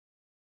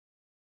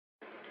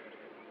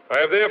I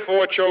have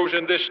therefore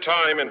chosen this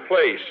time and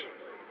place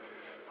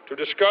to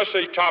discuss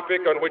a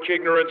topic on which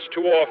ignorance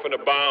too often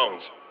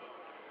abounds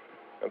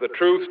and the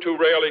truth too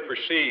rarely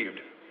perceived,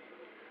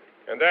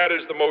 and that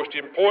is the most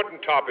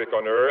important topic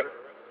on earth,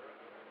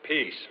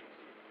 peace.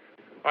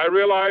 I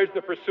realize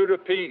the pursuit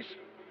of peace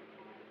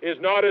is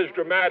not as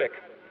dramatic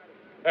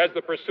as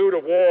the pursuit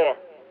of war,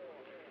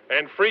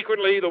 and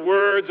frequently the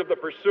words of the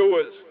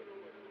pursuers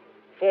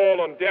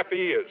fall on deaf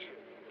ears,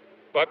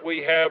 but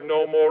we have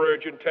no more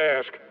urgent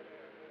task.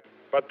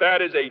 But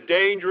that is a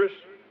dangerous,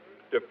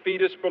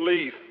 defeatist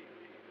belief.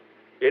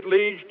 It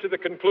leads to the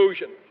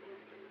conclusion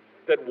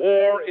that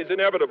war is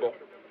inevitable,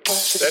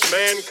 that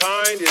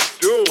mankind is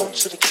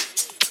doomed,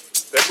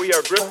 that we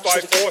are gripped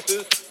by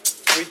forces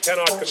we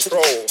cannot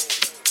control.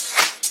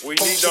 We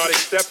need not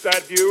accept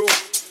that view.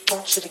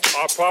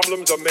 Our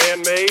problems are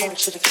man-made,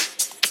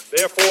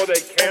 therefore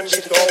they can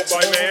be solved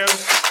by man,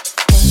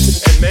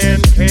 and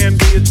man can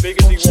be as big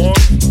as he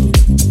wants.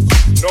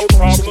 No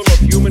problem of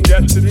human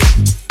destiny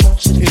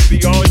is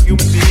beyond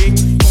human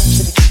beings.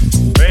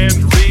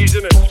 Man's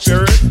reason and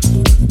spirit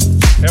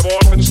have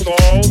often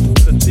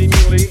solved the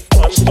seemingly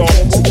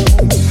unsolvable,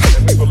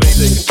 and we believe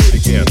they can do it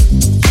again.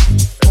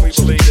 And we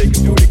believe they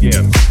can do it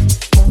again.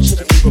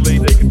 And we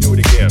believe they can do it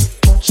again.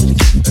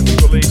 And we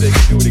believe they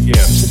can do it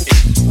again.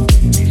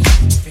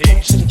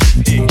 Peace,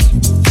 peace, peace,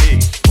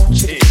 peace,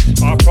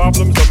 peace. Our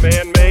problems are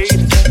man-made,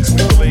 and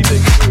we believe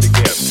they can do it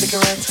again. Take a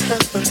ride to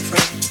heaven,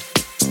 friend.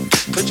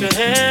 Put your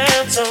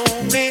hands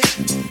on me.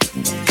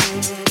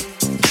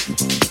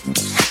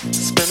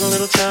 Spend a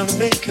little time to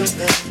make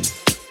amends.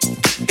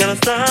 Gotta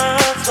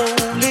start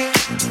slowly.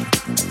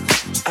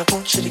 I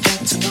want you to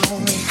get to know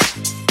me.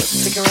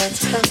 Let's take a ride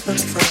to heaven,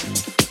 friend.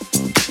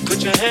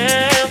 Put your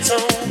hands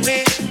on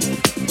me.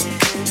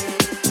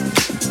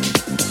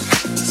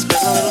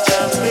 Spend a little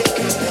time to make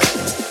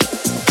amends.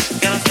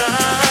 Gotta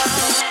start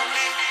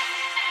slowly.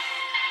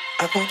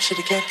 I want you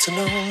to get to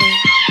know me.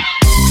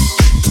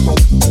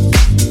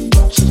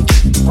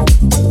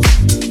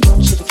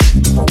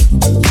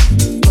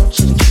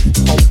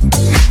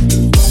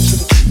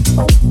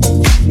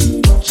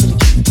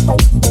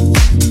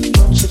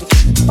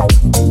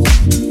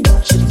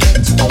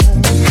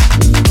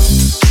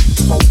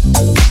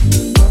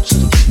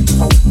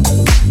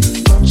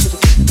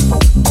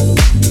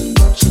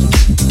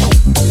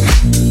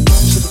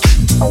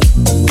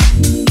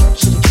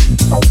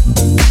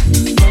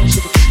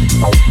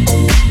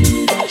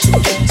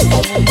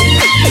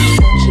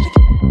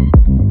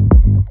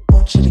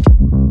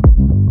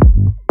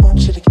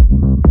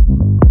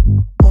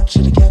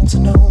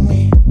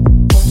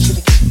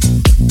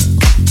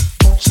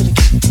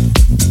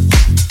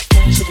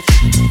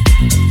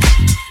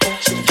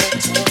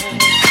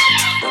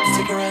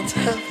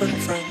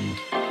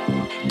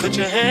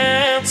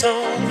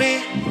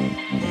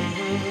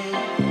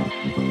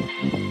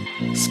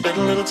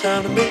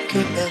 Time to make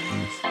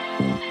amends.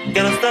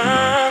 Gotta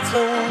start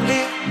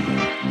slowly.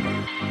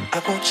 I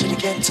want you to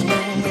get to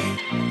know me.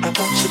 I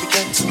want you to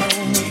get to know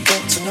me.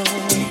 Get to know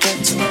me.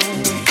 Get to know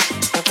me.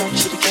 I want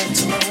you to get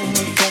to know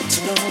me. Get to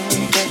know me.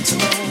 Get to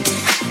know me.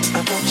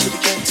 I want you to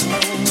get to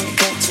know me.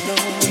 Get to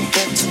know me.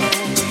 Get to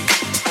know me.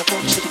 I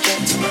want you to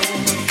get to know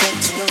me. Get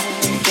to know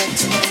me. Get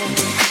to know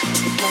me.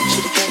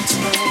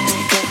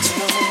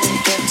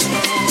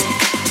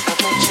 I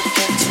want you to get to know me. Get to know me. Get to know me. I want you to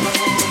get to know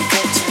me.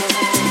 Get to know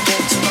me.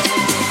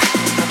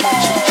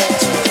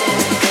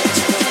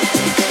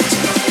 Get to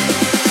know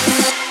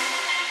me.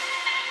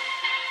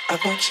 I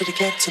want you to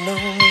get to know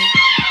me.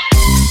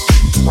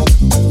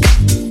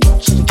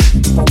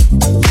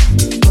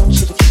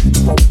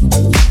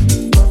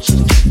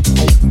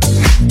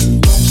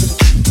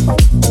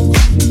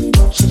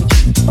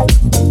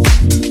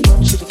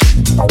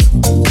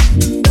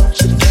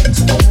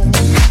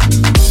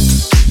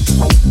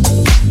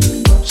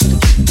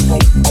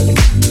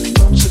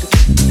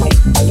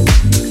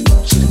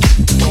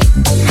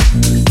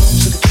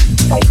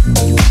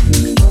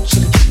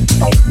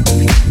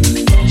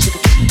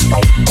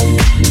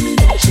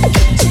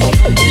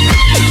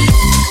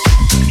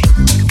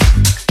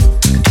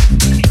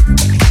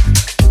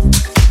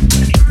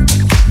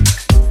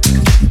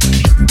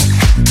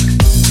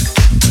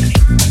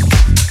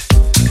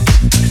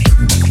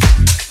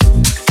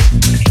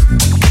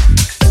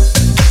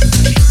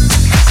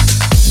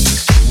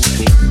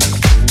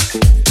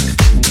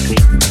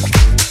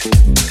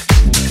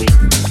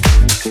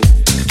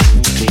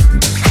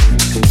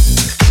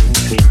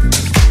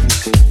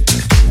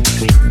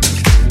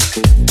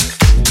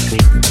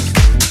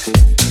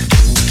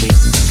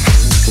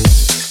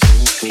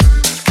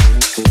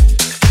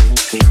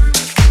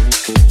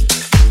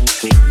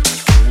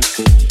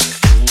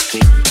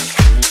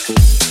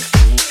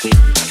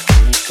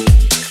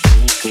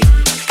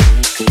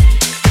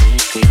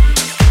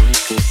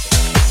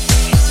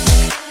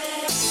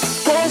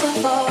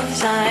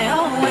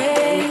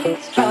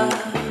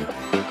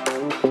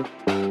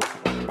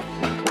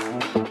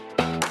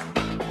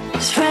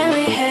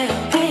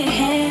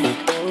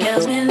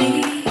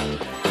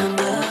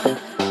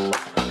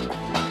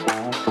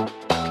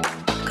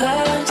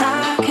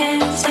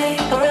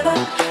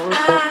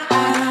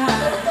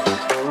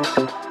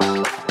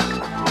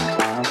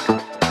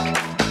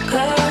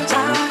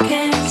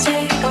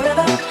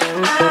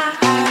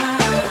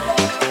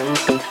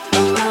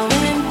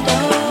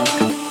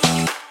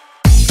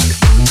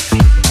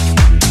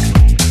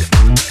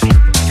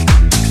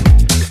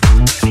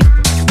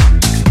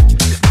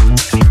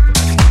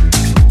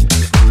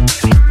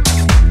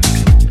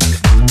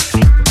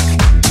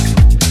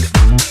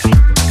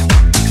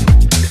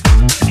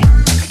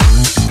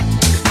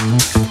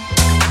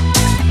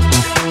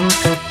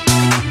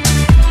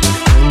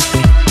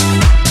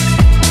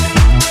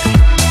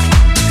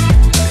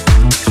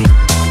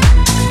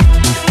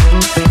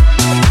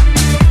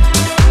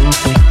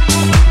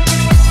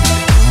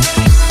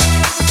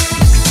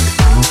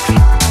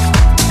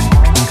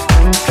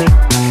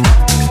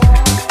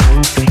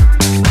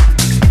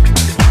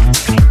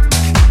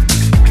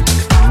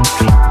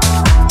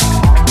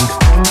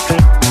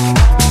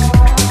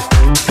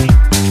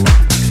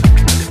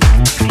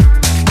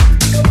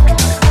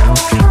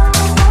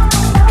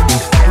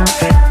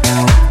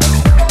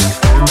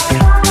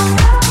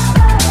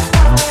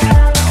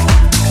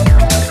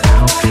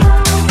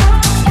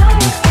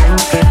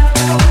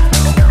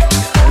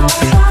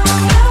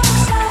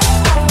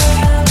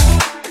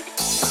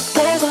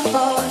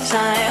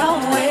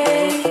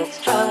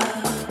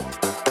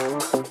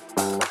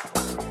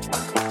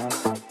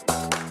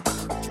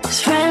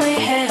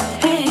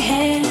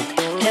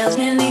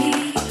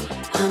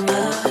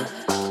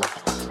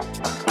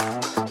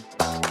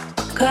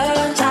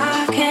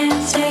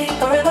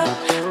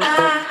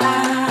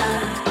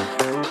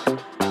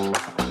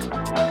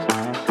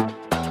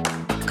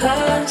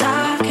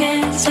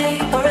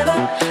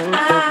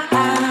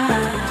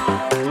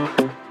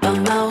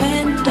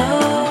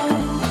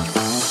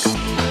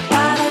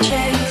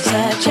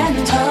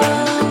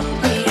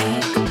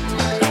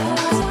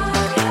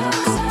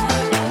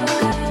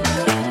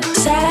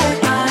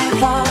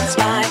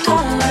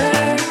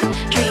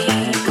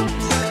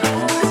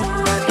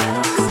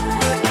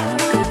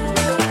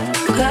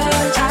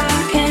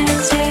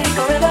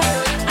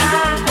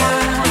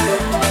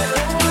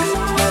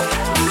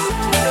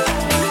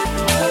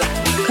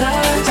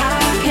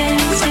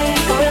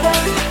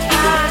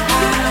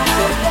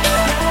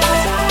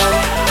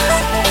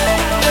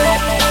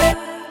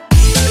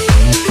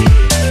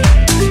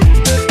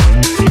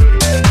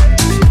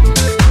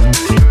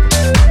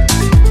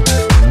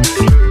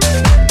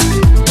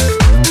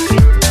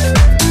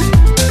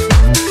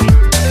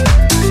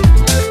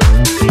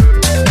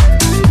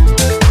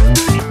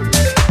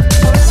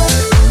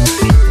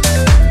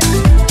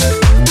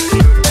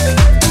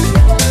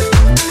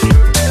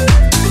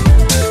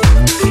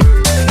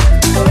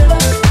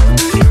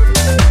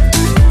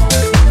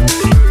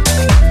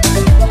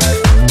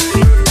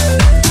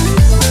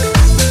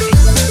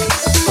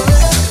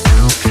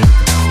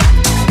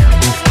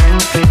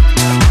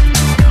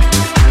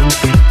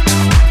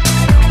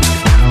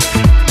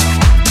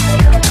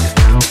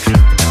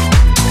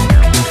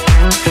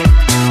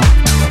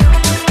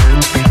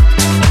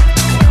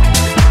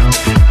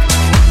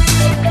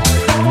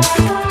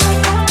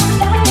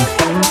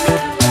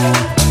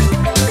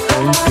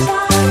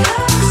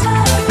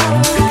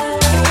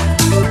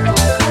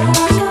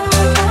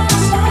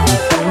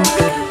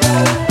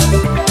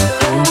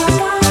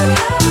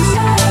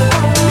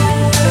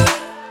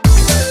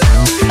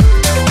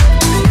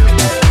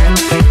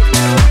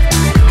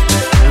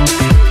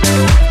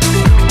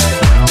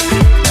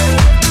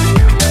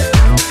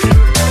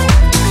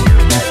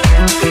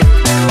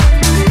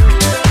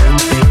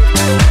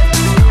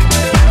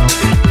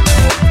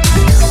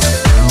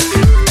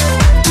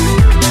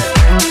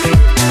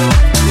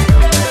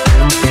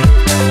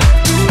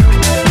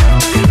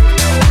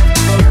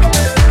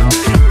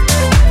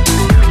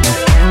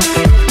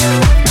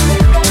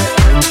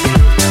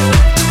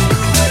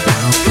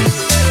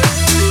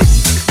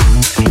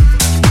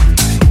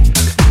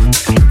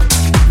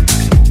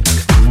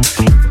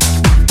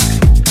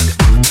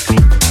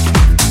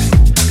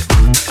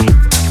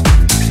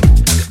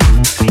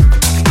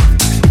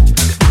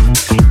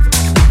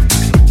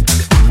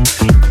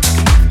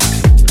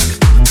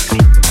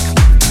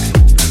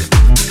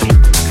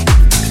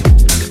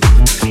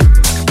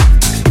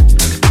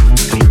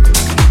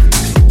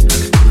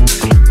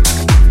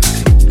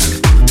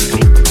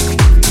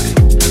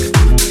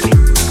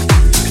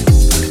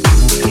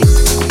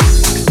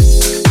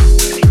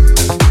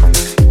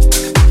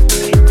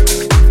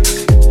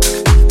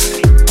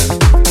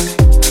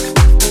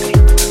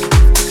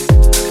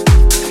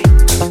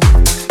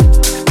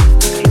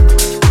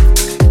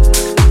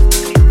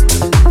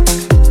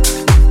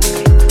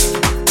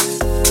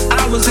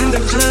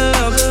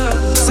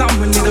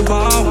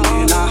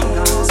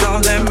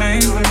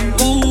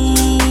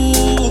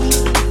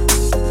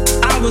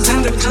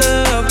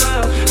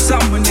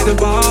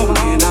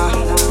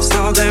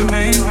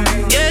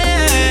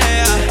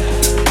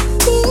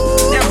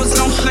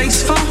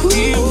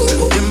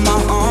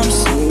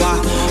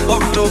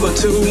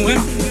 to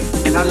him,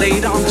 and I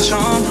laid on the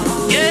charm.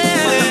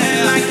 Yeah, what a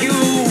man like you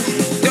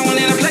doing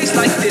in a place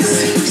like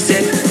this? He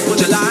said, would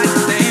you like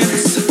to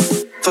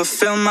dance?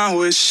 Fulfill my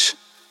wish.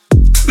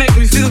 Make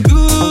me feel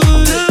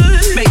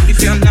good, make me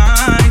feel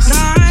nice.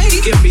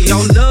 Give me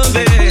your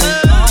loving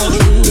all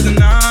through the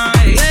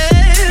night.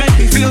 Make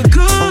me feel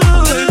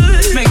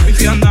good, make me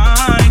feel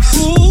nice.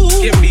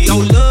 Give me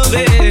your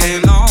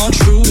loving all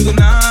through the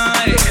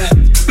night.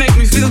 Make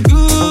me feel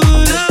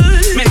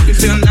good, make me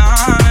feel nice.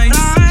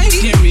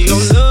 Give me your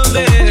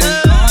loving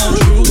all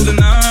through the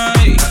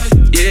night.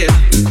 Yeah,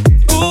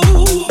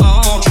 ooh,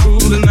 all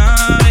through the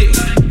night.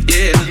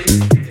 Yeah,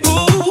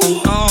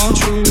 ooh, all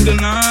through the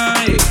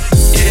night.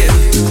 Yeah,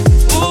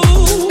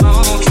 ooh,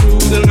 all through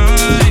the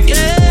night.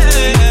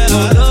 Yeah,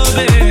 I love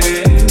it.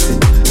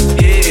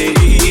 Yeah,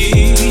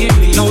 give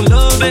me your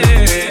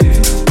loving.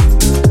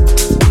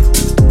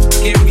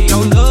 Give me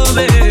your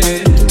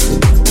loving.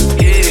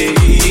 Yeah,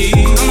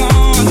 come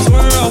on,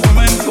 twirl,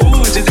 woman, ooh,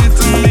 what you did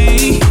to me.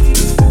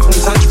 One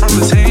touch from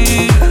his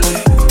hand,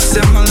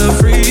 set my love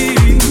free.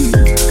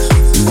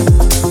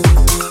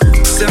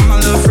 Set my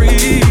love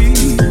free.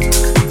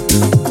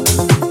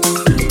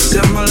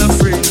 Set my love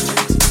free.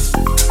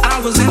 I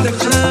was in the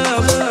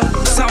club,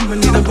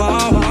 someone in the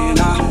bar, and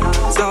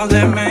I saw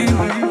that man.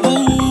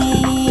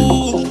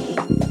 Ooh,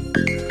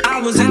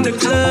 I was in the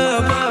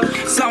club,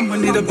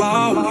 someone in the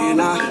bar,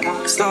 and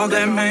I saw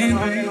that man.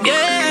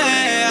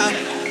 Yeah,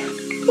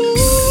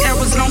 there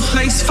was no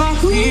place for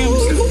him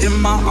in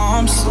my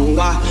arms, so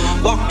I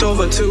walked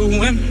over to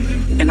him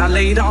and I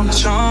laid on the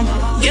charm.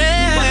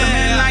 Yeah, what a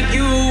man like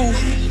you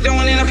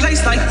doing in a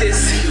place like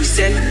this? He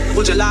said,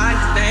 would you like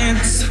to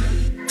dance?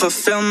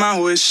 Fulfill my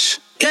wish.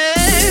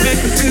 Yeah,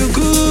 make me feel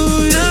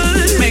good,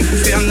 make me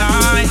feel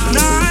nice.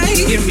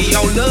 Give me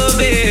your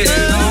loving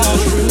all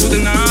through the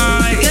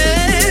night.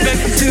 Yeah,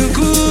 make me feel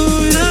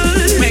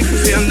good, make me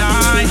feel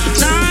nice.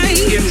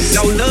 Give me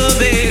your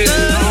loving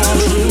all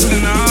through the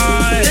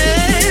night.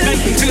 Yeah,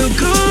 make me feel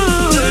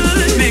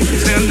good, make me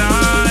feel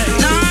nice.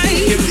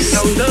 Give me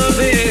your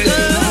loving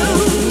all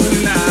through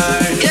the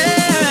night.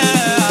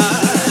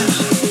 Yeah,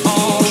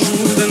 all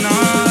through the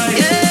night.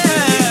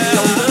 Yeah,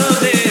 your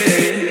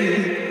loving.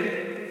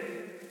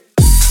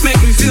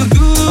 Make me feel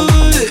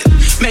good,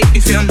 make me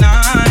feel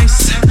nice,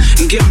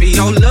 and give me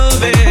your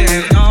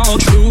loving all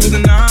through the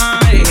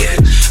night.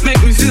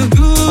 Make me feel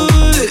good.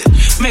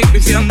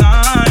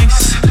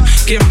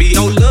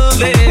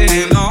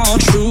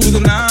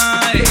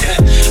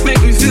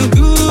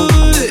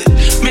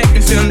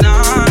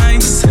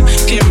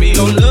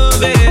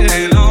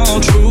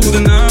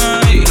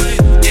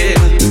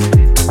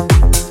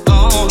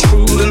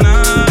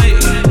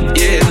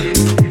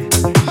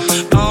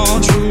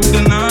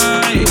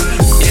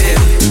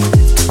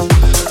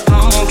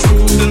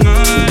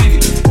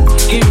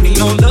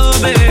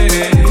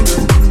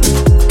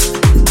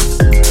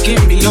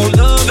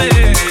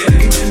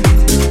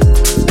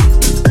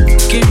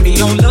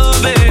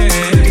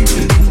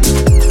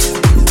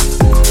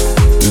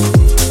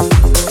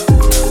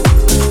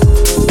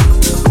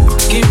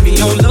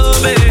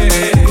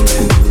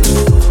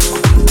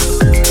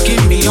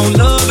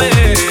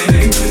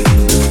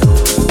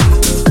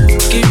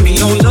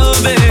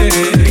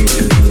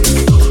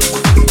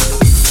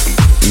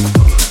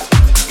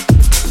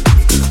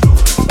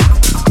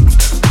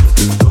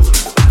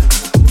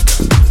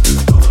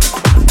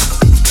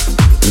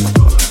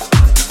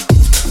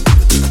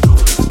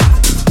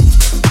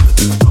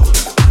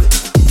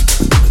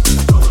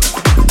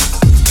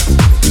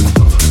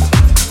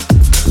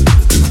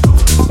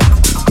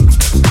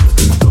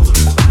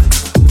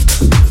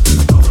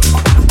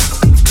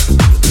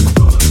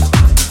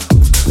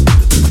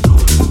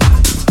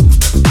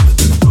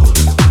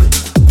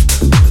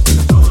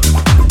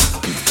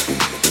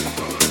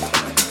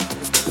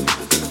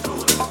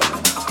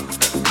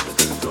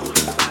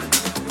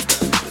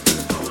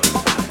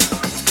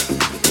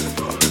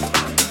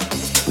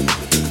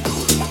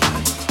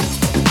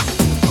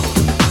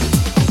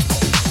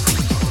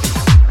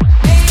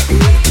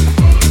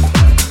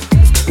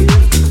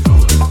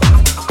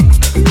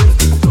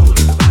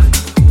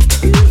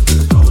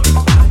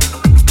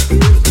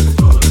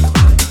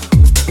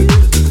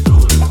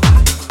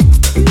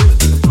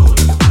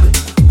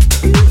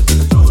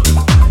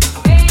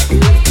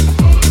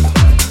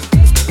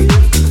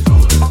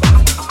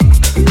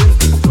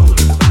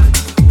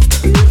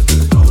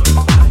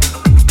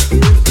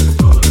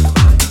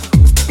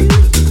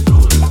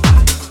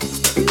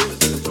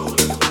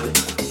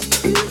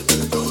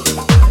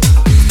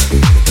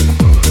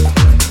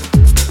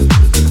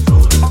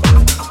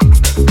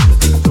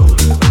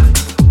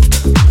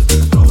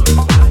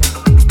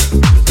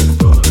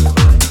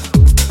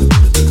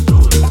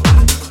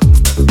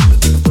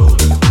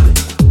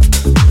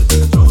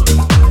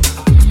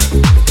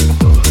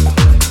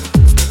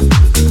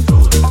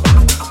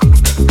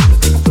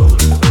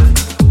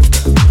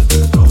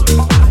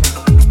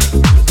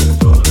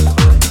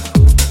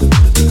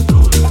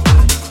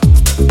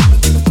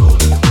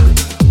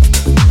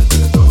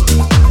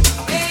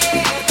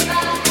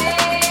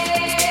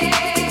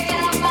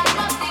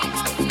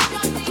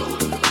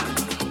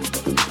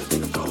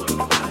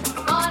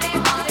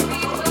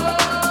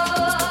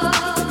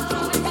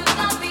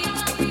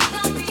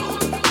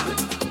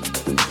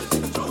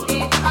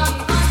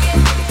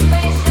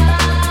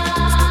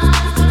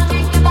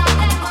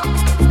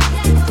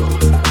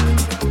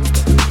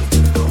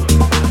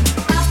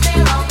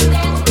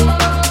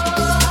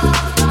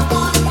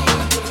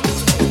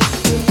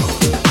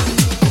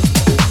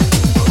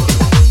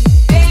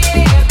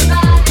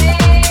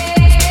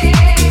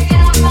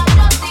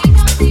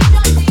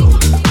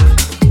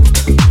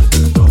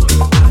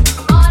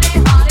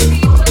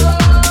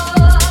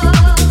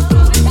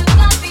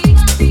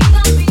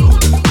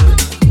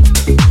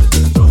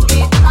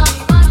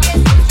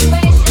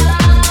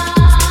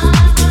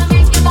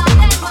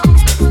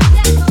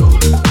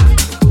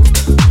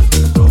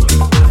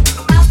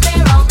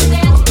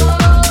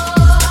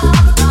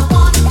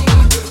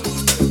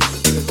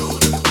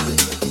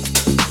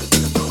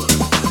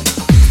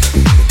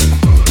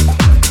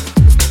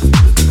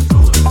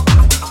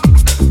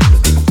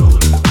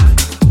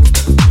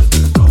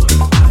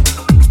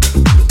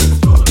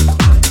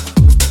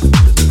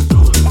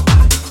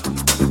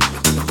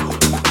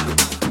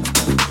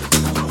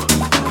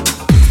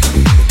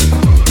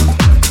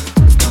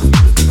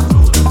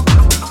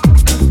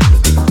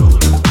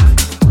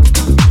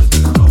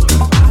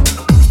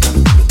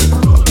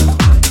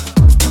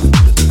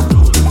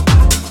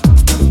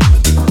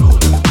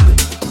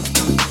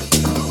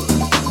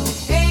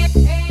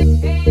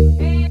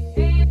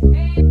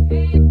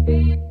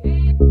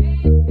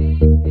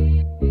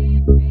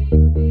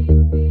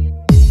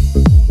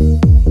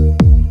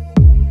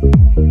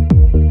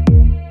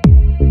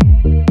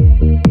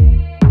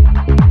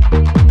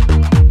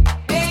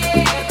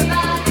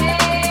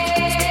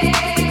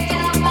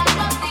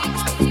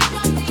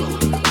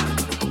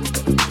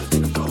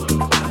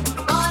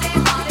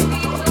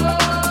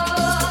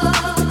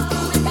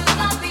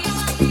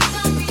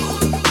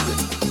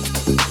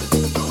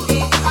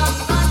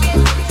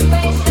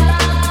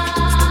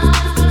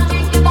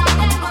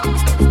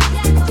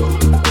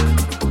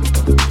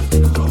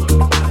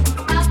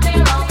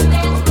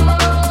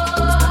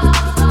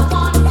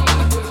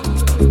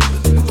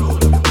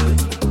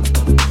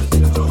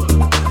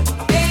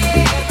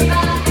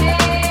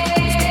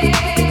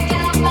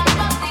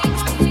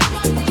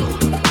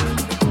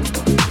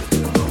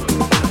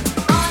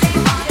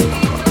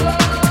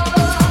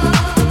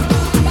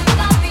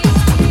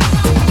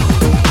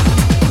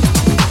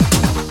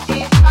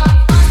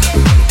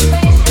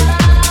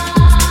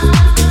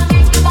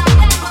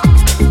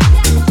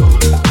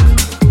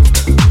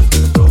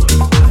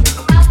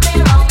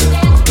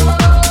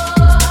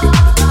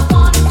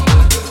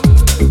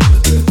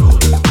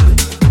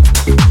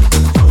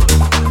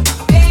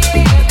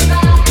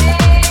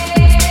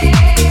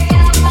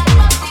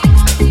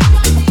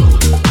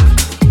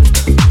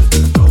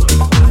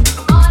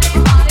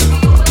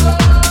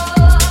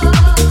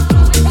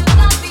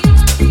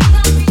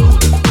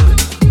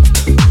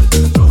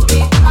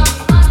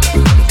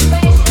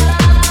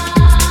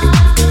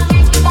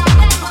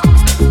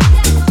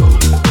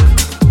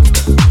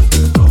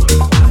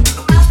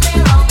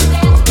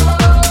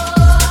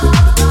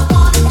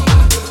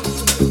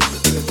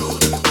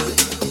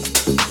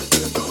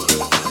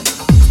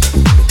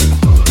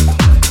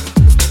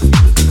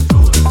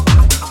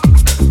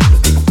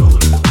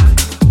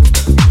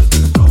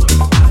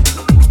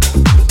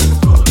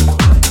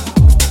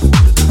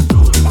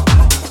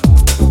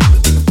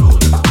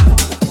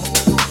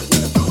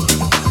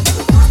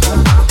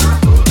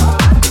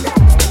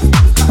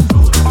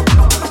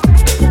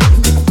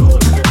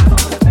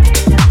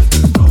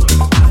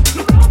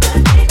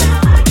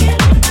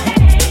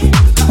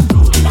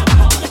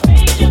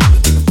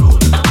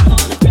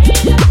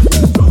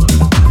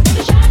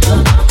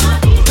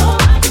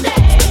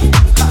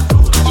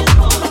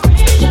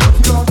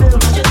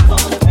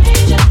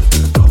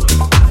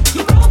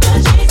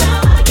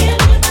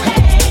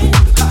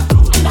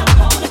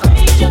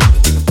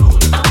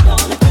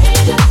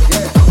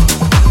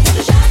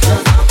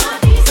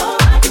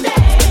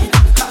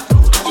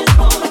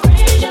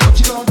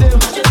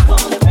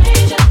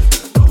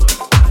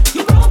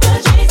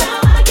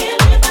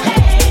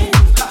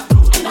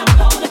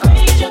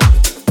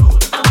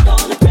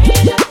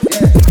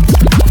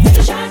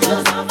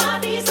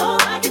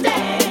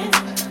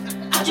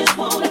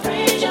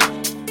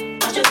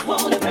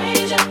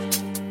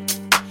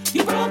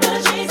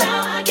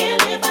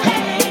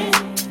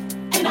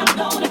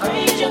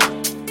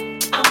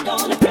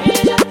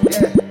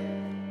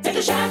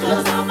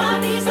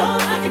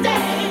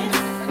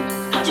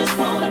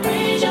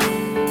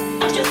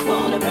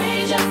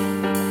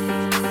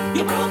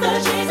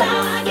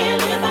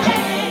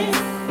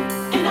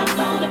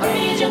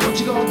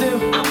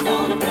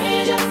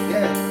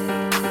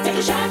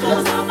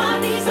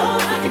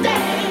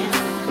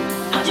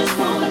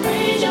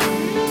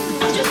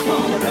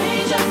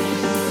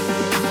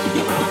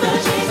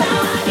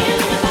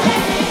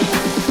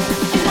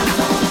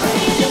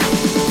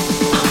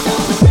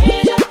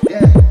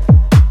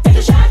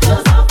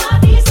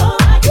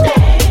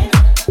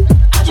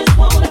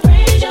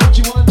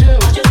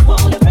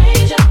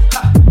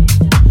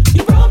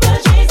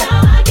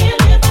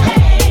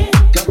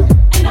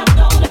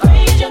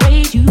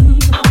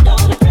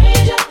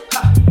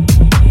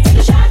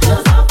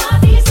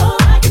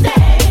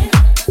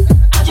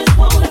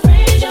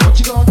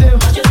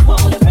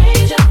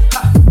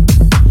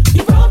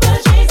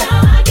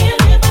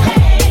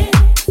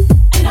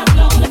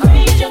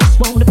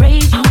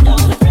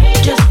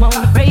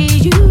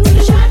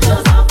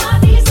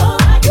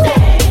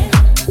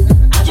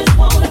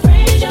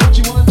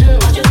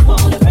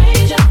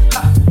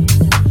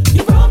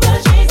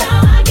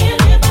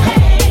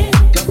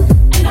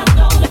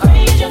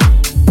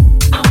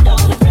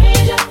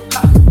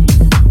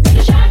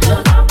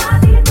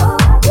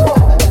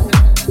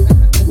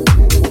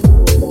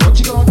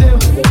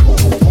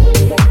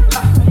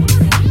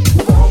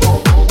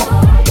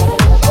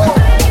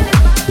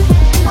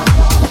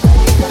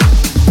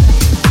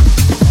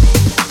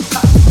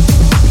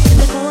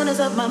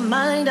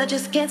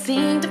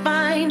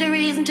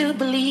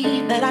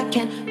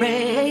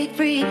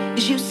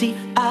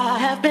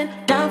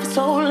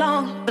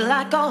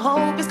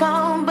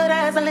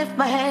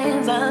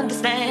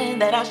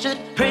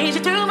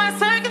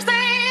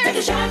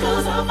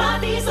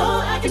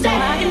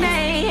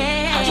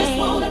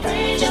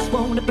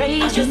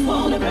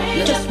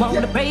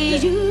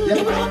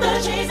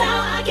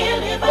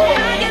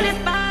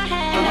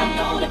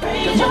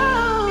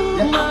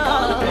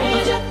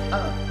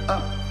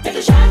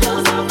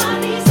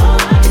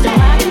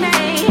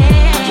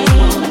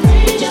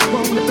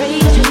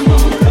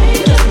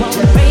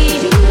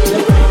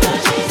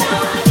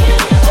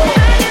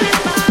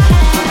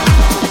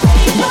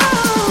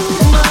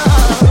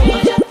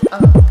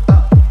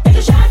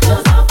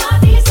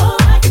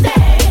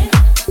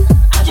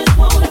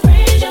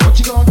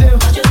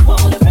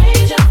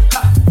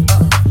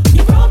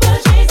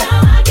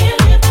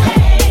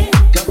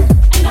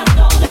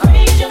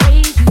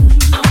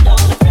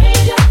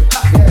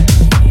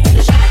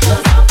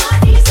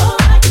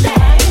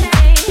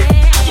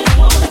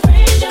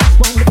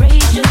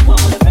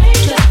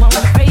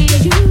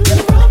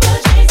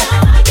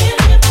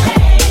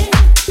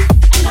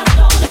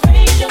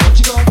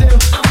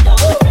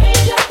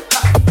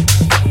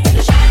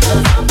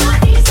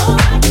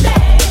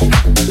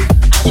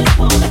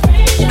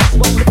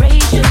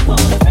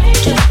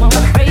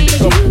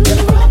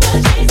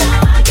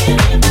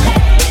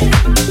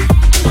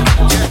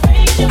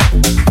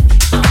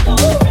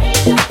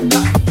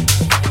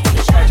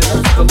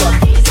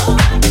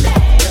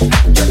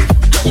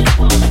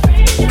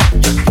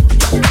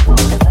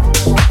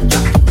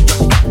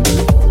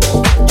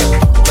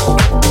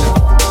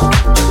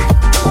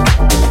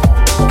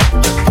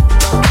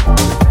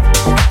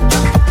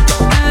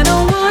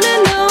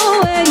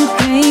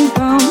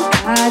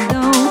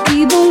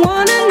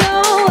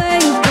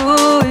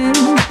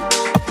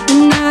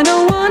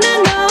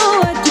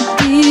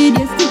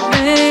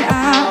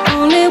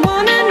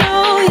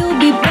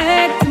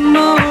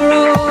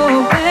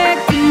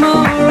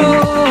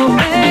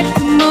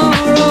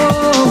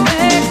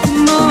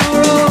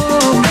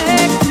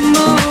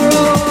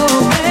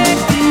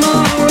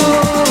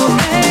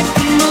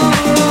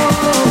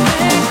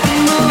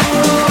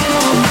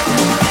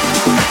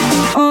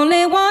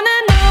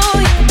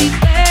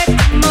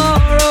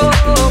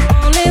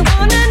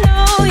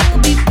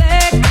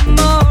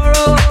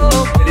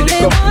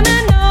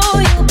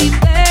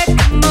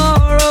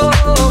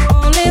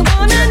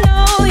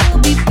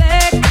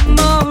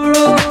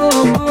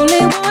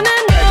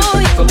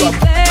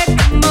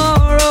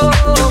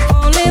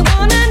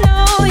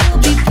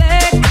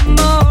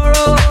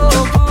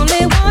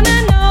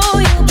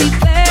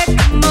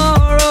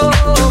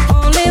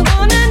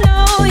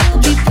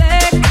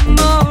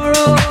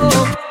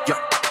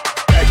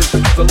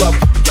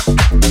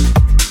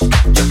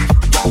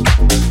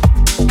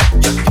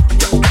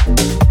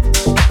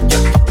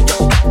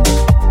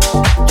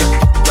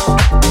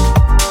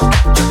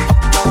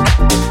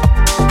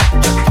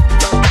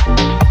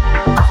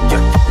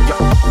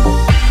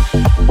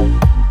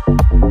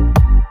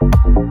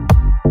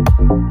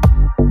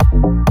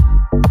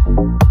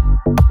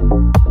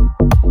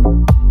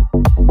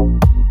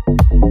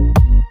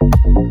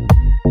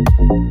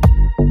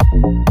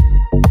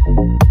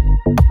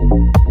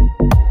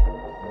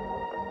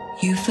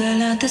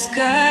 the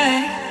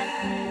sky.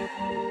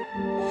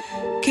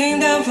 Came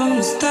down from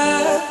the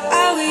stars.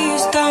 I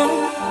was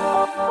stoned.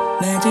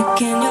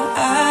 Magic in your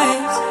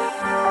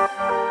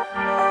eyes.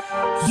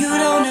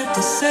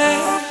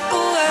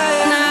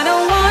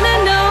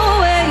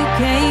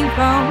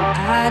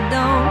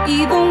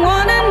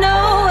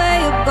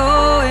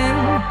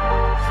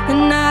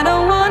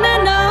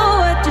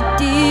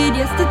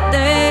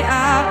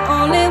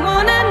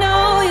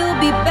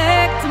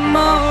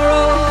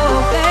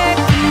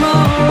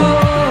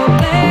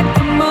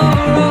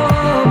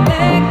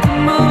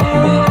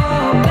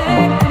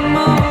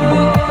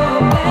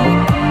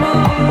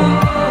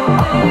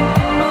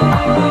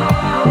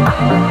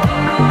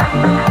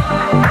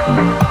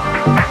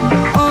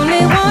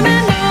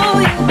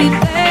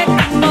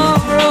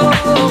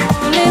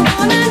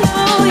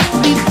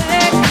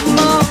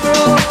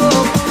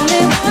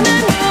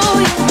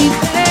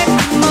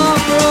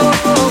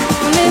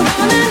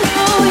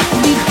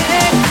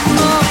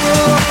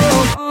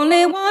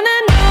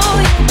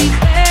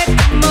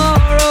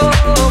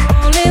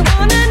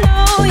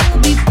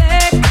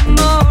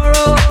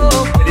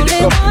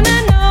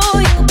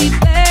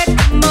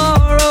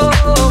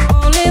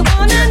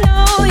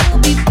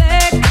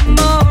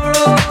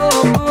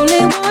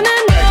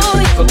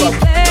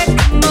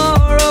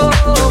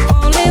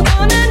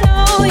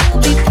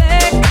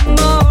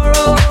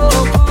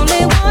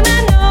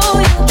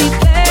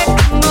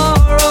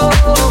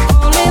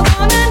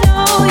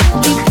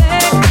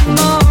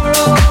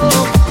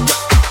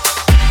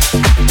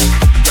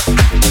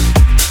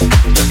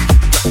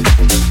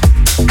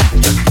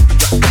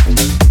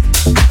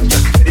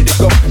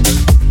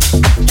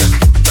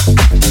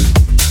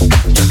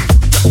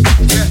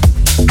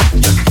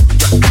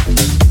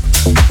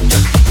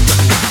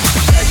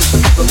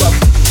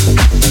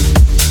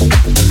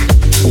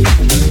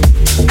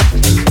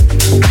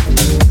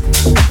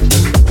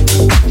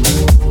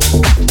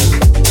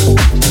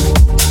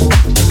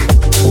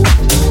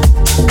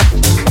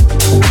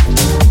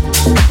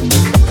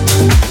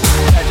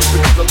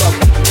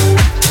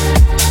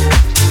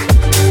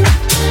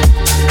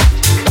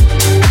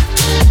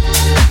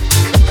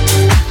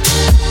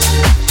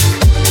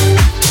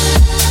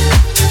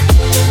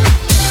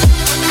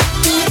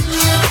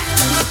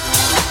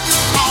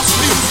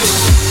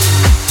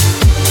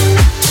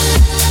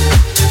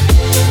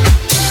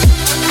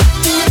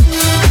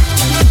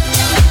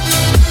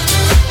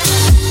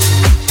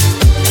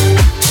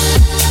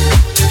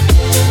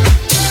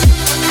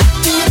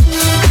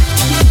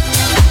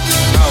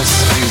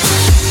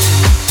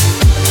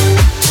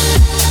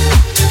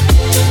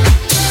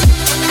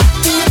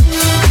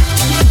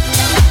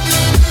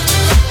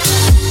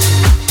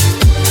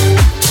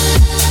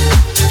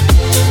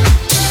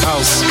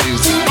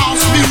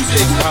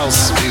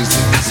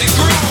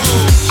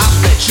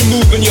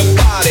 moving your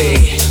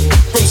body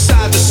from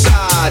side to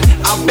side.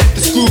 I bet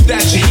this groove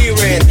that you're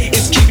hearing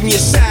is keeping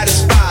you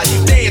satisfied.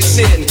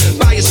 Dancing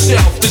by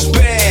yourself is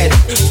bad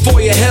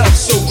for your health,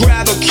 so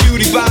grab a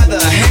cutie by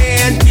the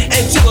hand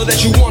and tell her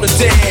that you wanna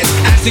dance.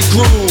 As it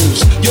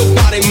grooves, your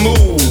body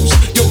moves,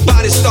 your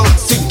body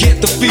starts to get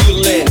the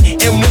feeling,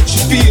 and what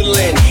you're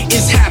feeling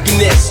is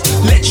happiness.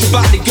 Let your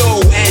body go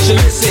as you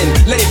listen,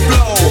 let it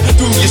flow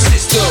through your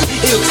system.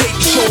 It'll take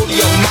control of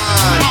your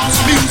mind.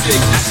 House music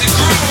as it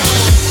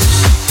grooves.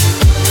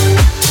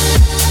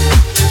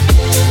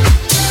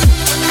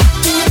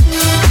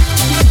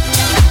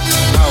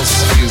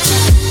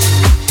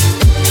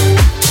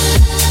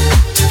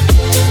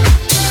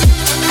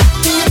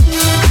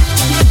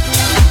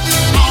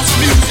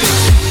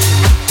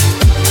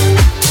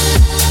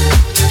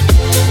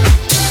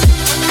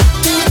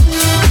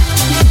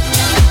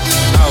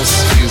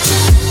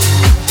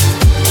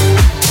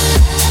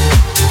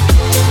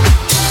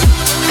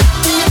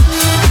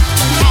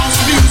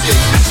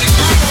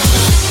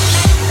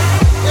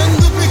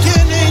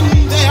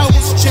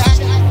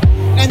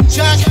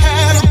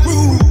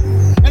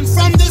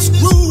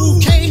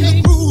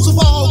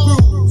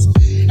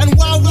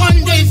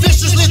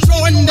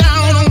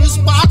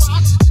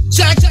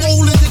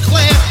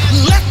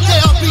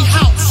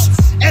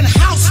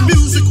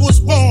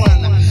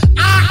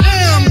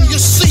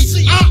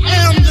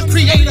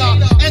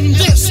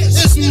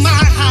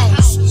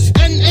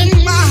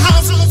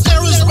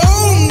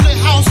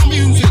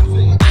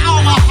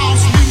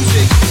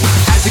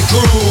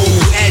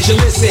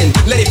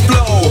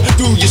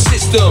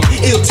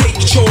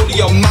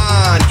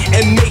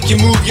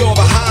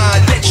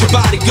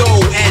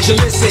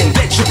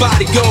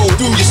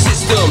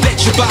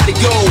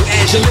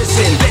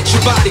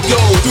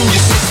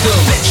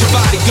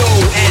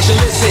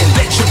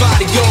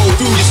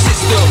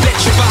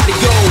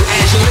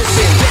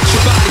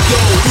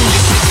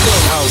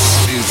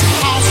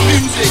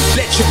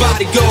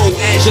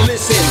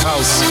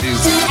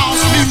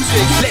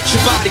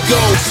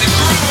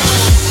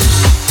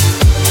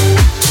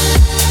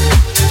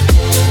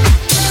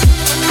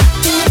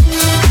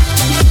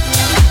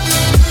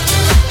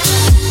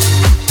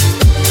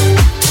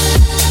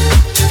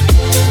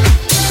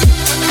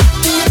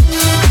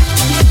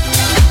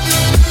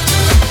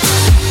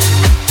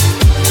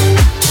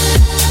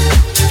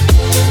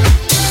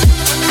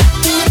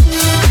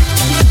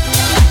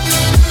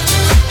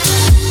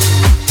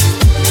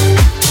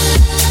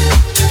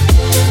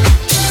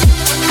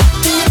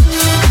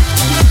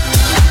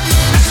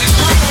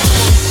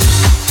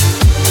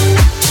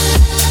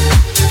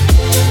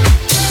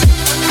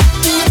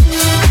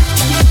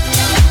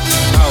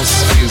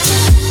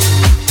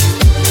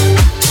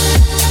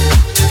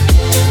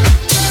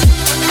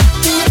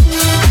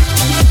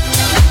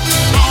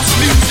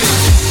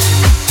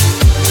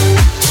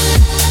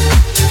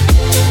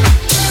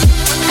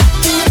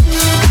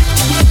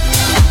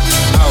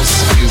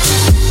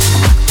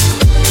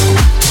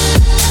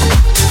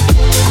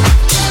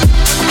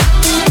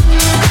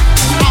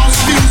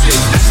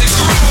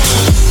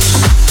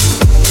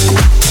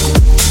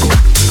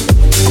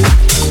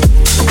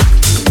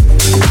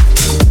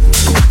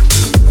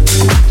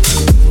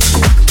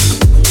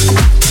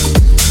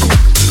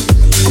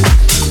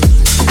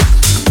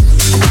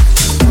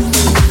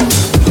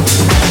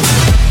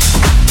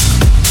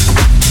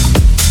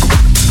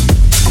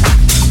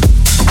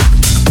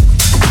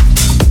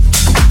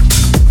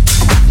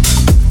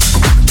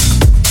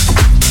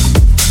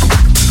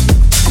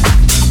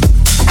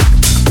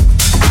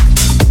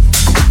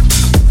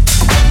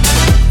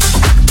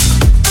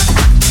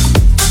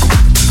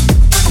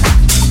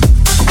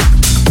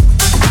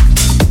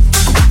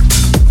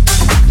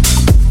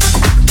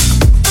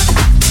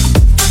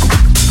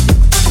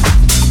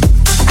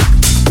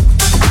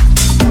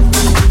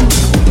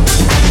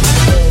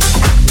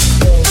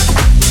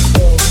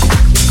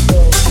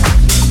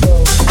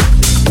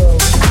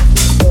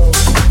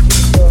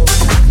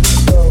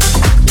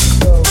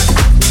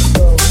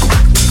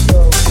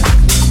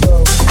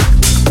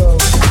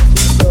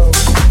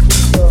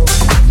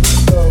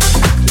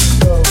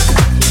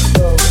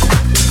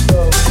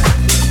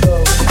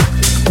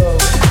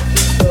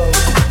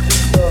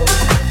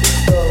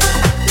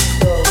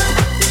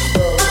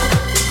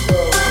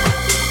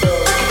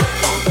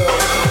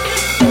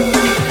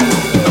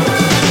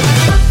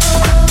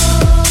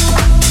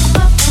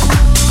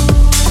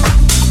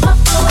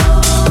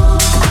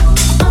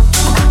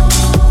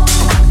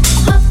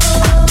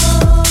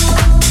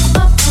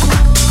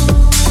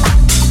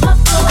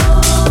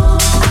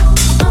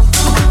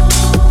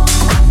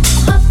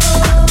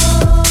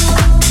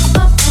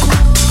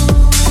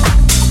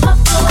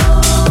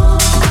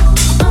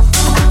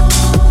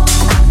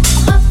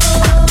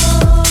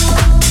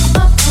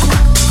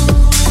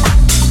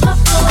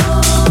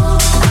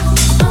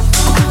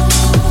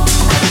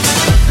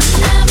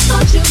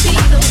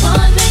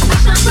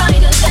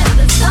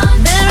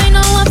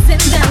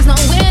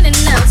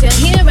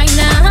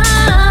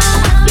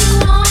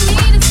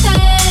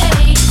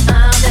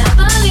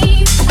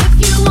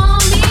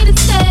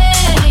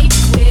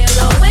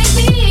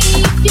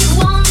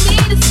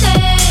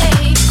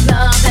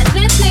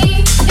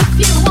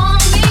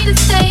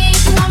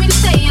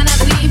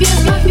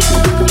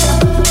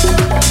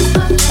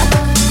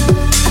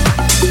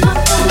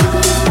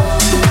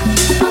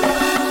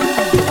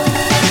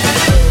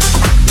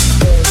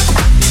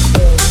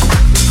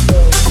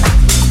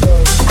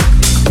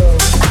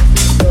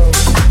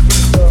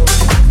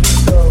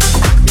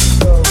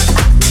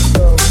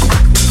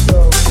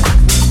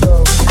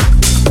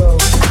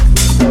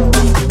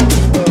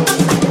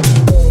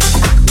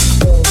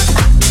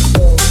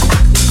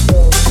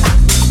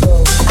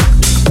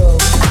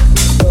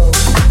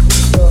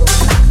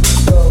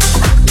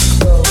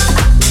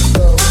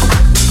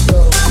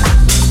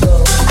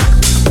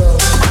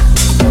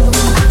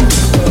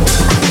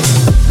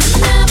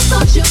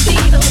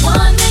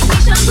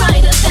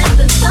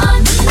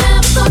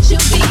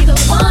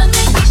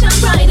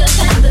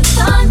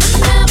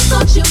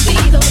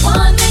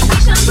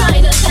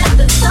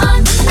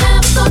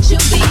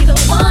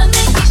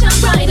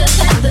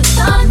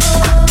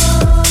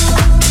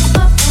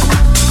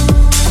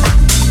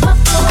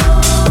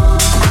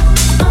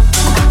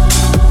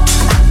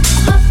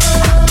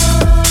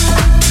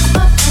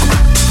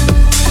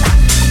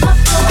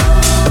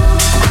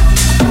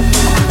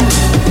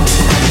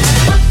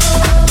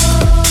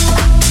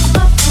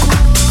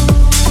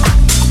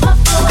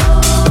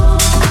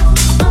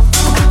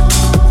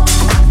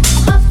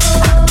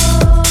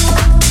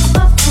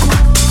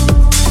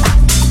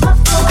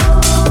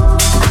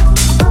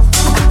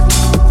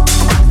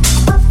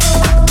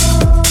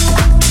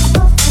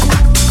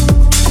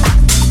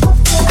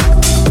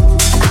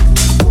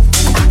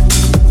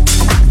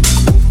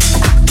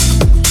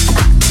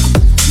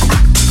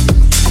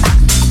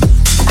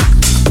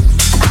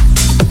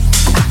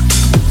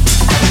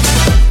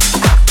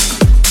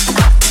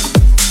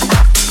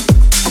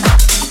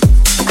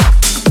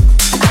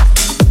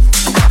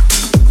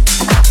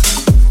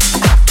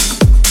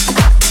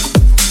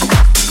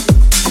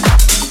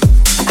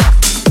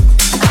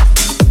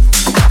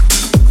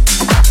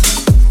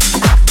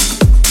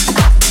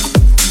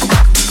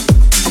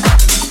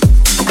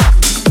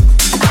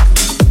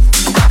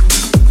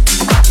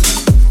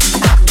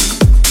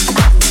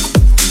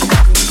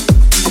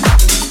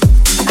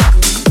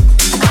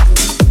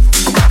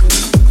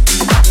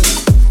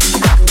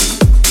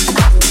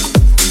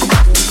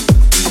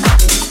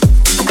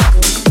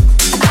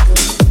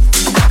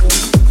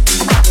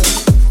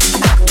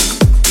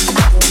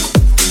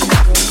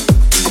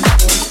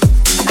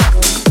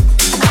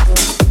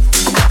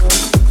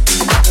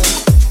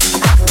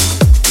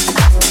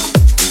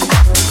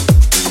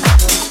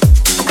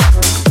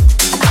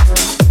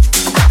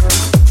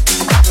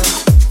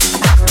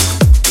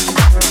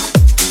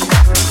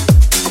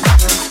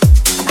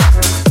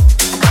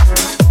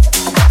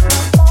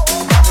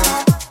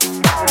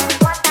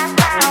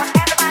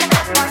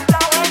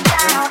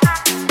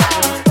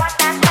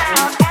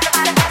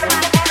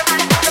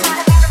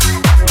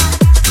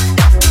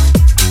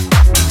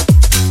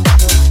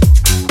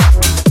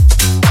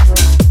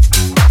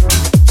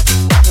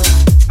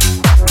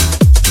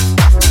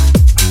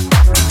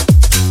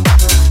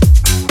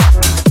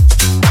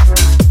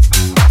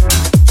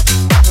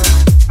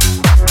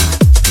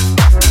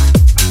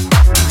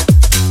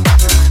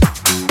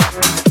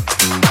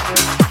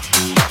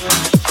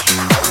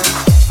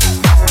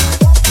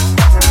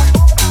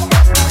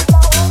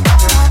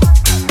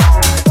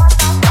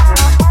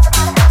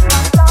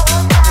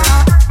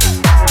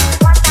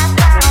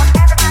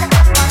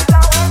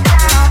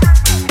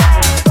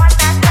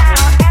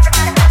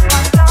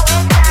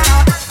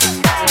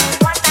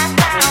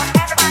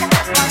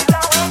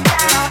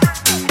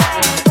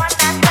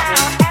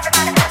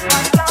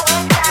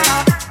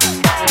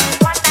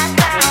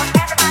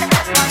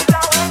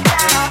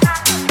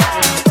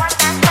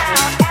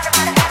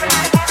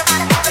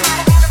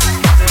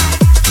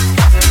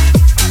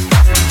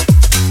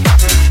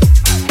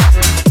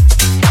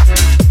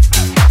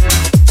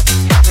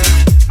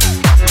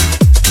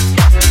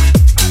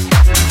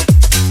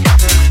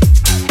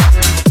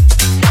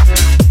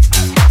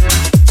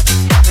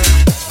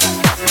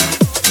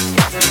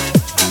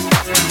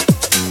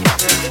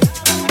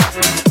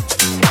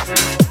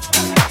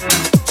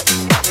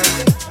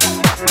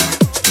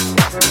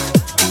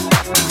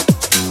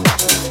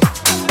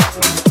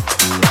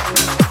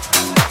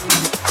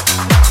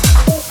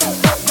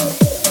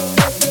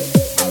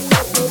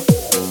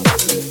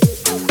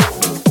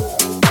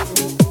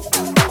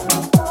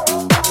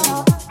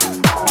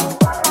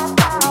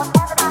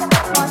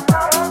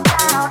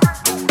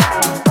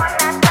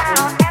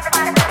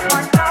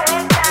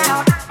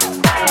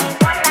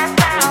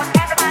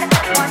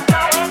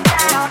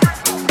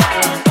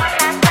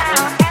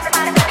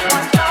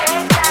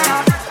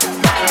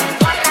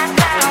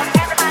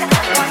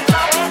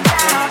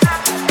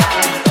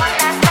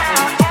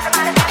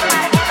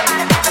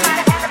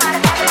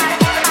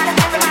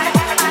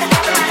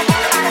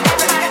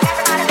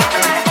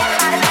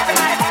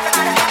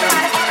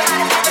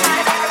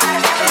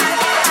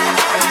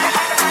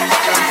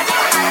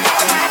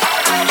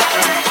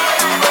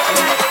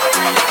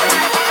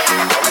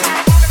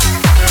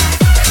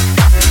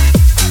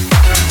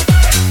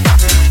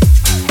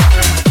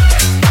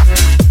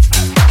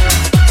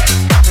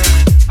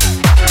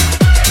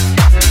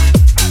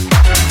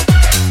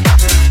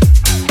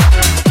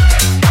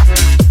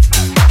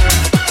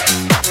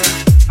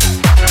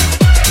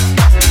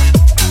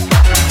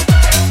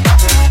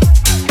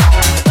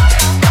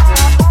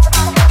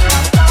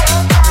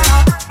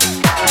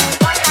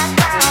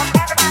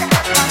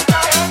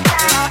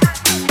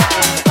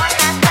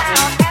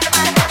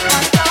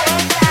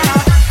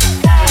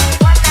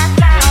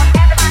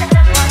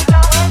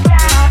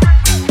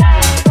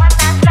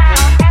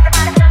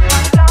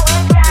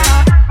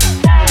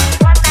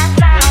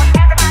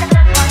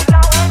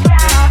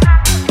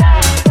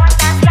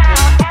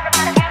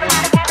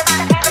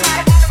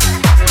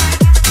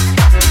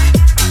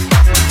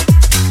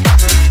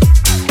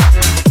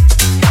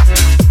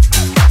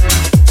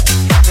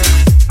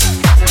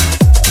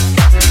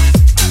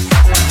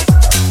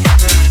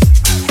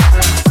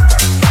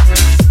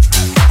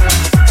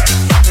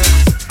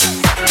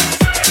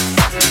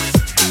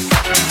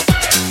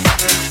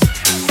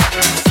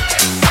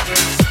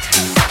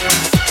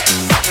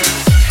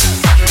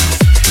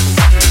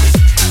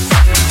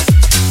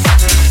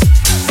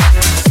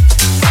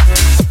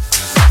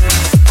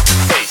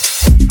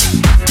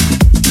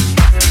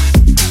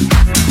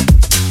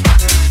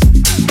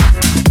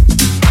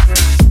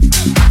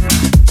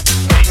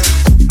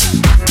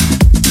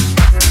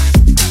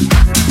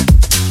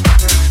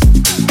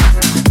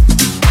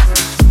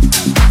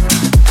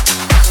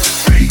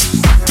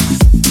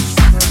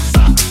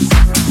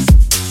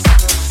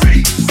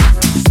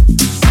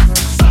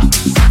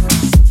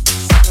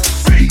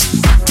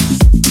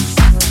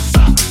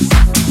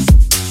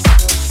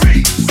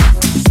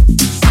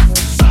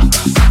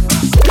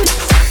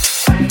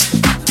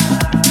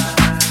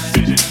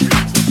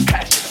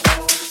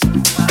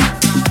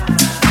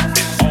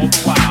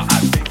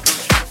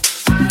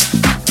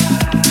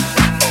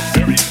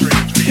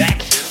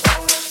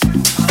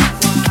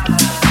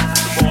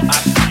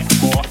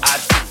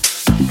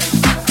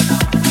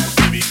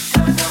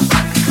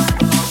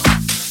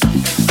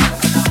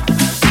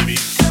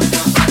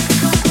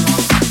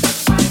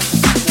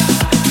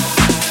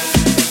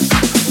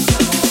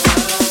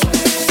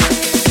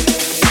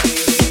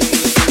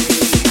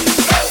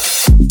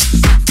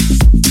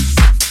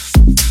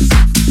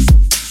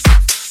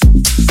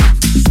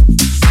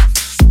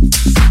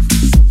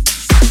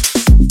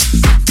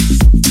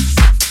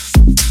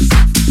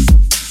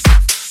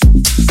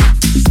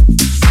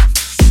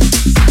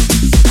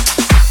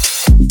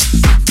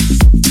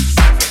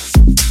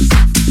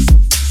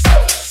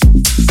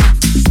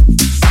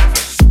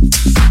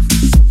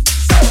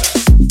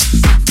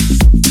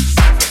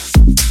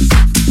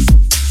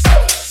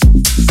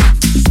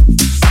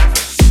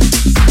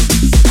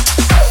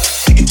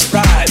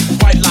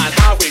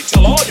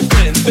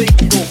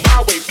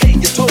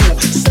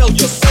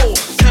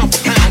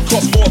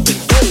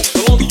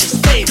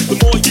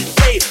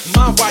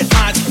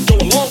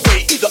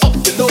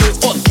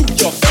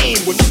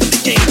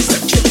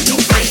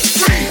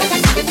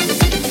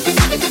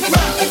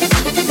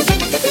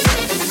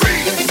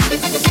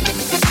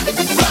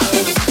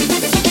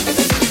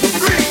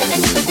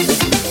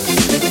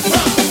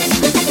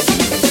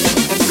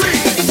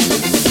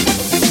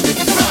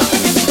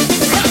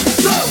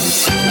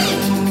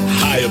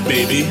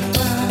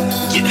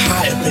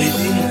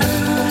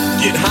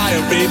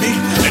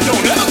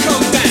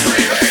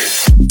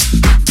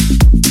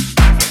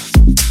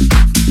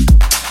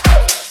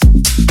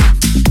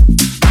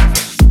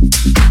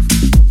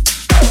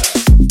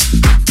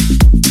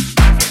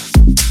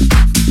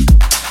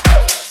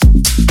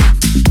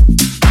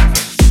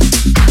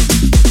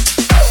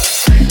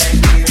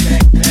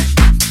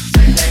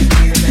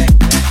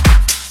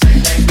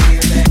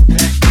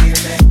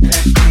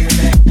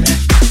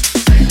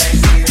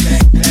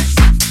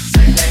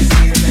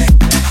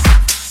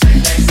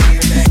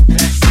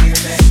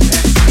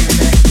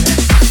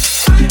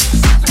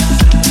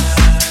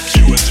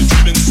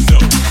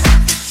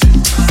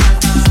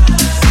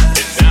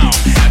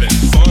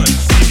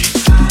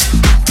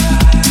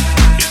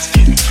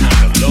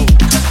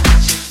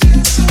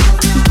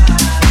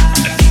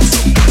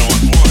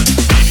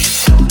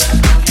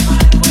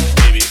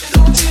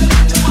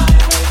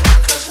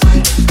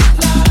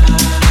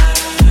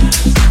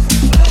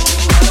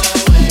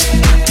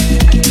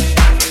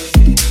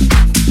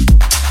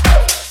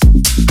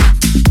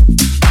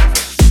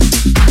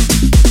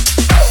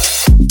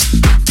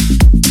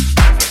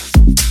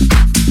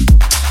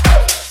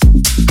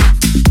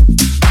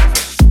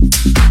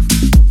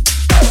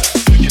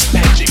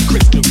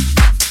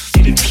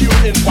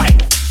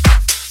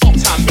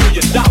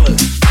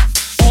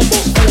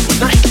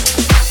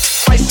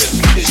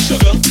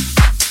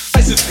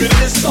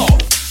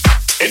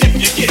 And if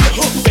you get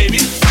hooked, baby,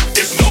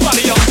 it's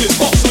nobody else's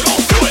fault, so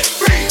don't do it.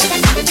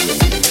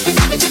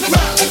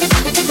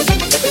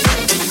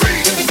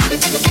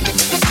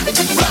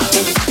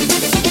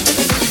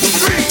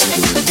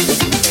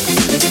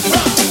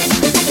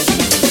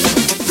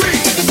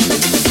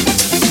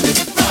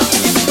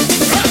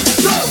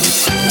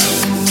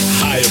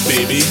 Higher,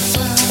 baby.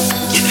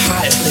 Get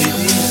higher,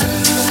 baby.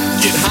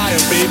 Get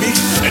higher, baby.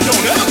 And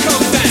don't ever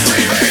come down.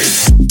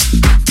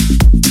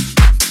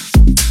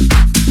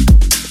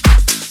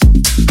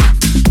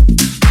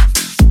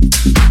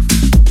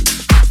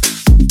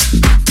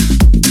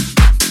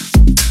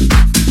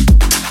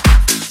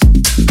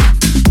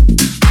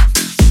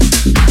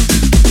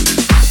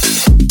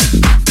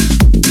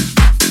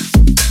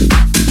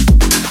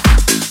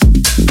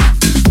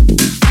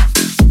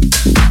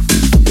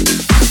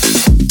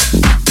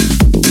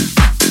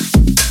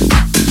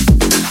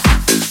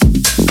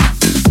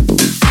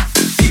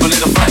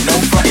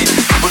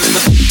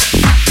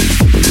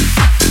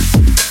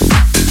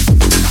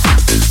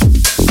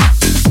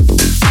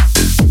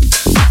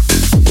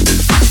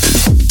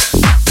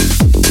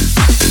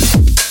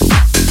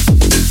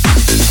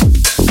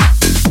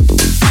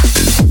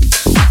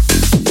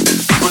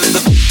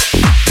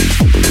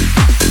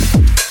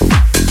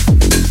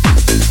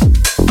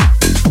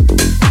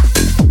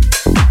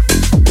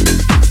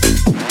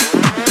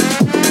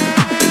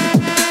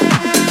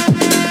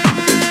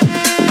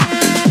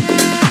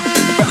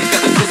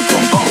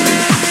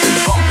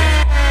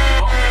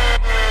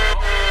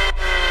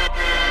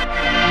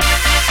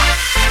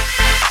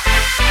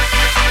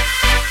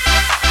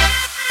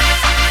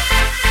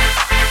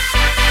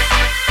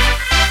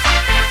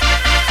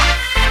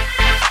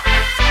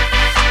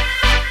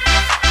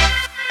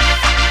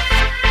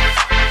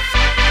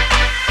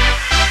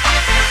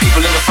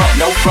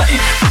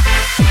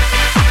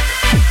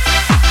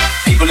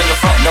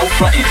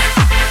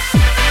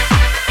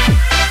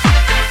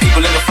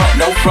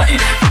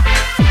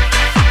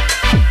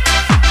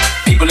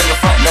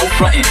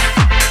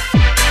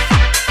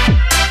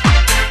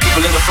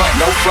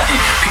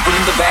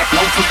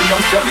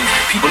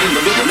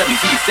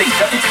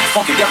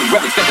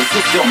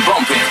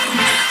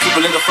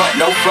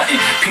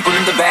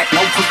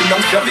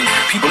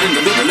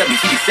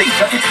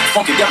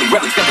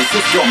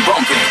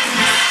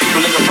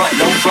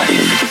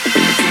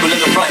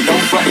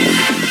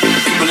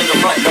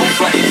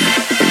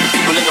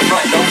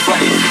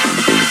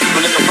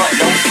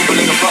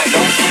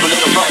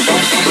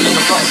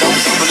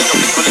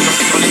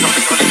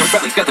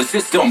 Got the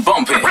system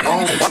bumping.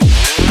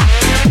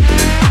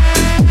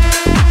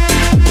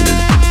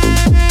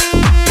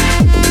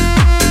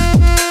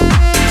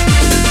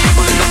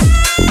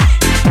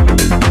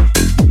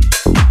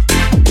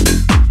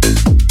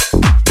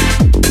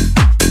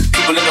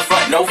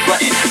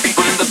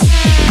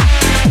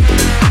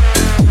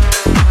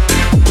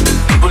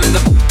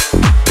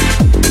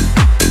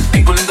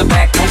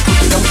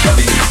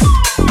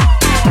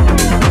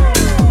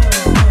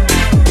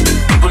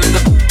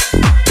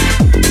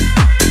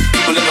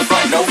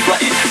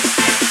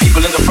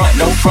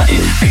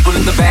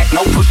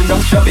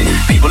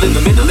 People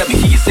in the middle,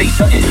 let me hear you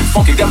say something.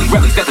 Funky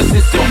Deli Relics got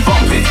the system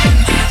bumping.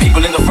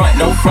 People in the front,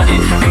 no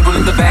fronting. People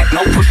in the back,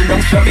 no pushing,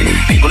 no shoving.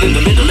 People in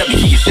the middle, let me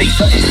hear you say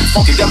something.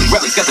 Funky Deli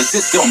Relics got the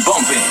system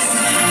bumping.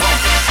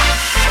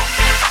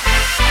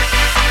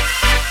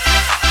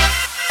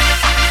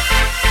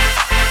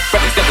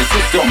 Relics got the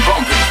system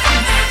bumping.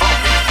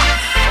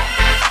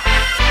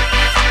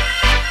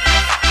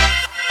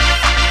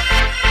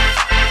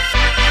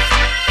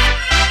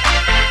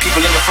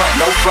 People in the front,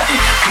 no fronting.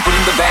 People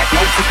in the back,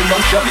 no pushing, no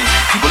shoving.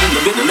 People in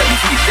the middle, let me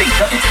hear you say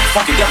something.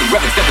 Funky Deli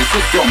Relics got the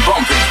system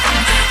bumping.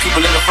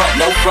 People in the front,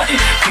 no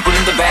fronting. People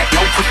in the back,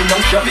 no pushing, no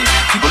shoving.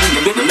 People in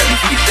the middle, let me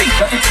hear you say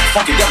something.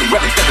 Funky Deli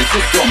Relics got the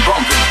system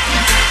bumping.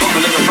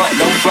 People in the front,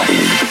 no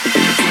fronting.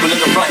 People in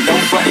the front, no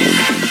fronting.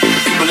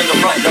 People in the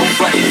front, no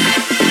fronting.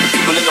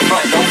 People in the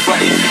front, no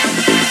fronting.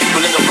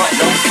 People in the front,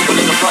 no.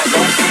 People in the front,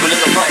 no. People in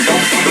the front, no.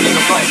 People in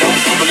the front, no.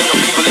 People in the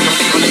people in the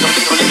people in the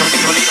people in the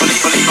people in the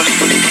people in the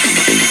people in the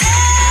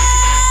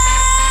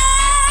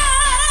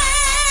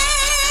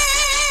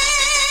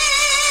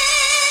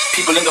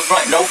people in the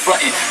front, no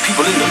fronting.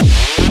 People in the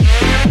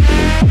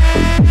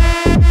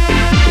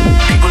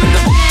people in the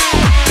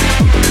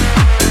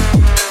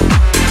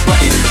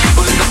fronting. People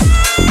in the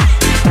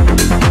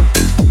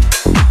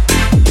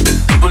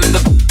people in the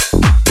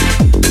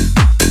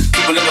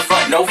people in the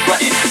front, no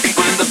fronting.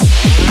 People in the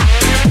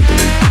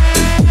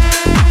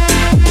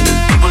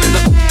people in the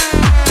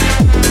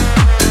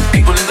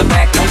people in the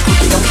back, no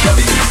pushing, no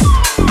shoving.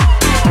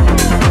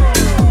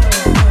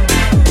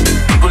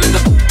 People in the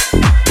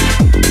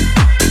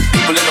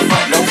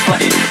front, no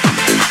fronting.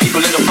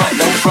 People in the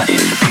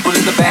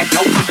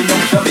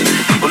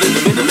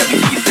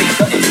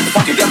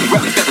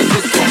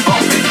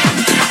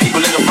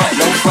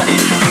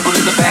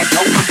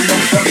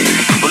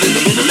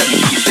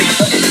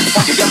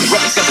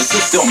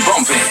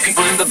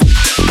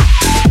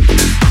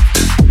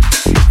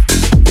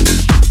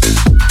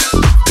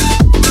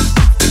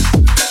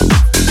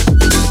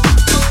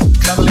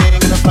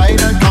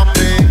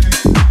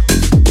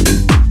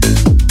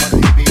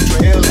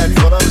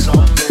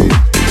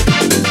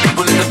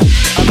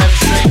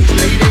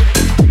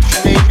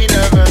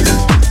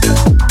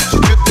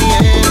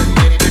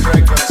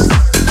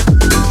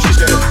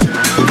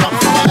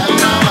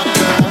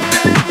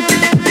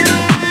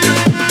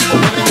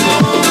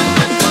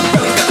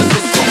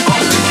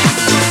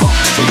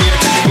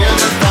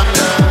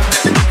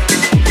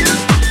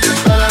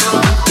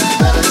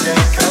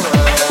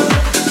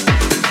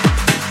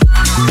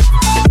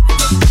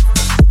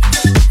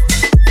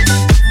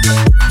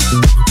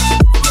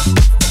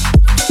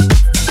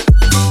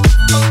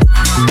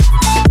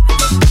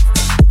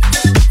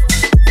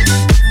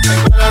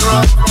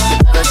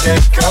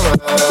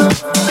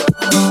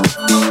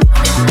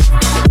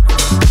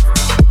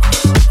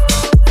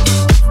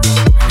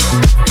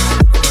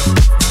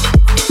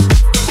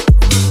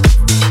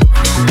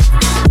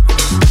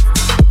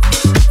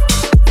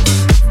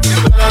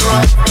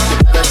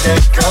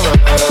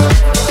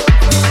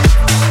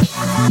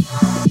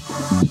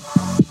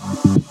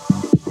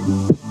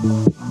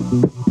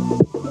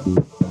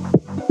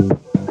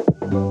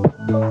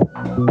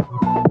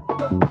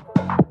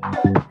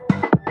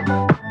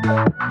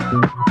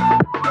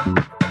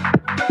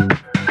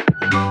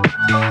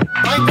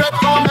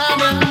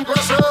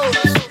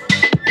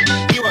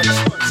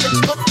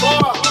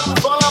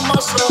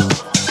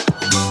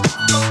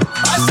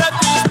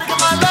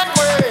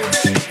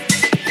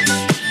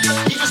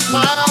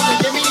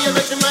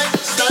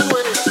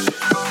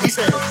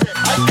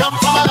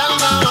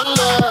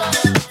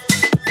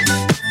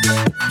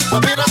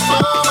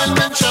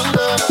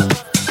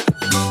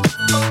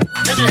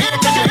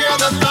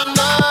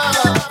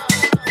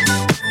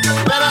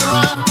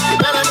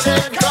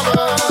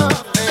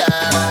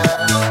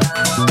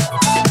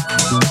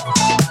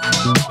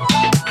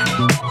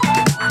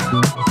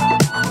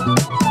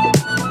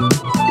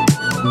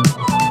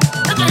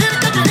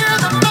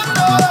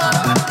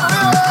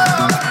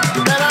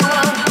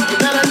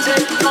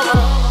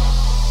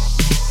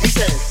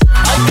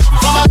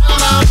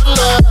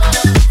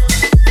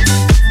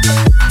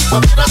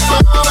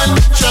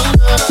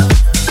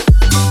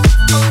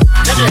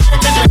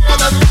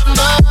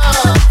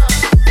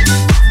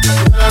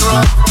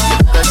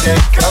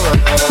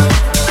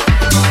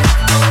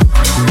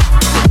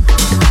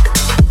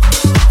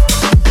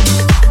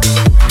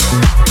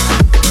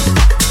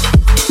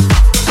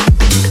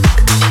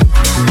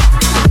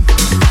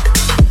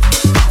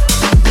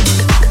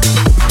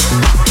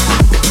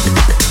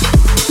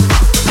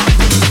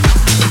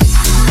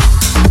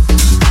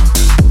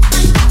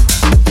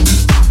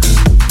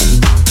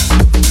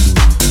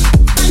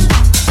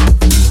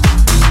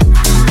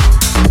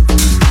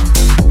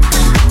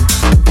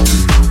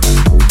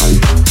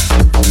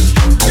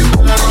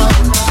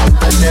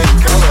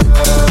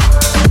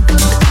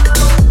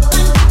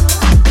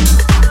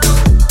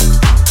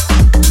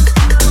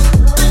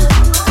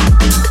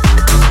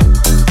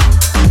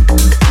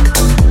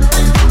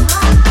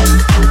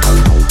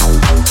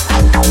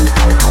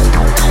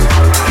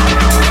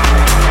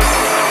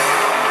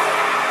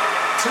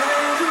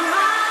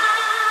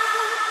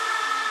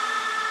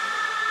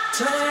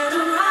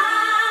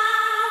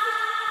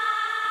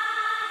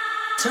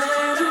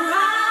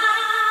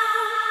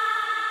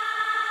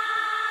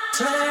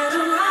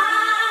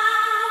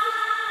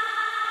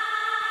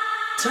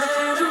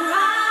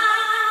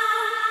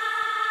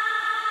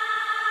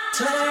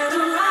Turn